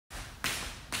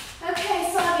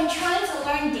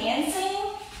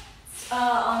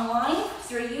online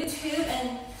through YouTube,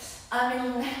 and I've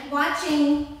been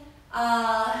watching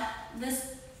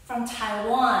this from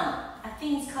Taiwan. I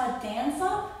think it's called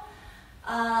Danzzup.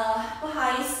 不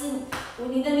好意思，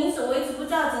你的名字我一直不知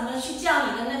道怎么去叫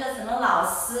你的那个什么老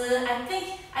师。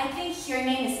I think your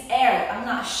name is Eric. I'm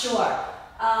not sure.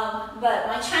 But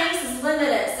my Chinese is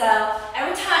limited, so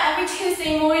every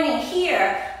Tuesday morning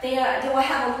here, they will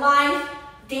have a live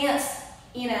dance,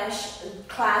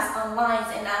 class online,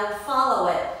 and I will follow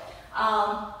it.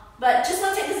 But just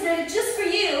want to take this video just for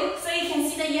you, so you can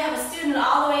see that you have a student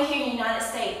all the way here in the United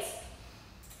States.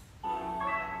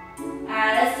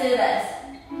 Alright, let's do this.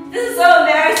 This is so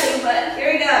embarrassing, but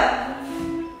here we go.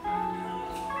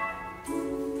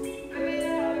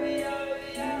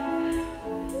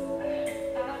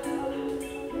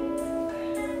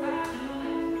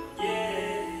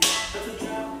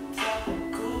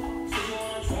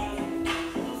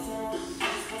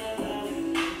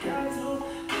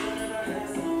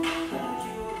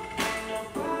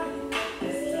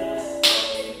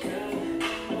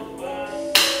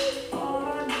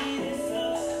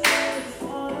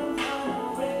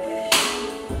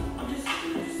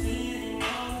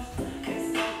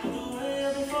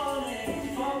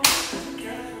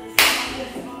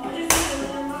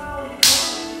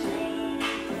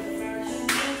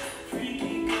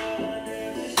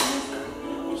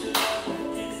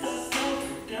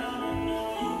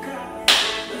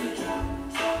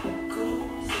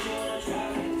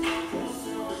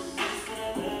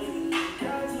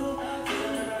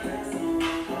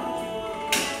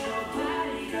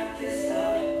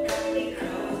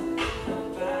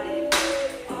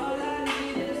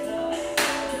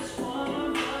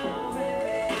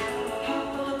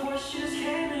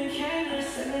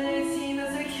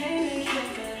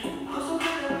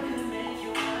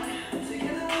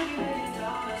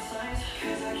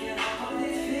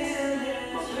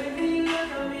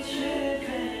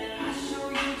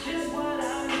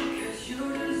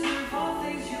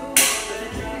 Thank you,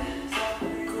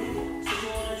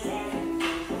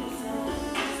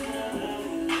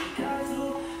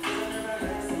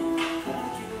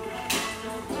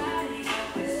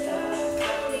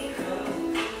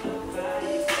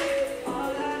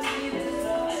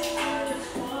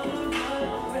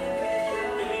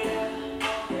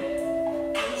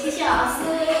 老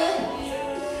师。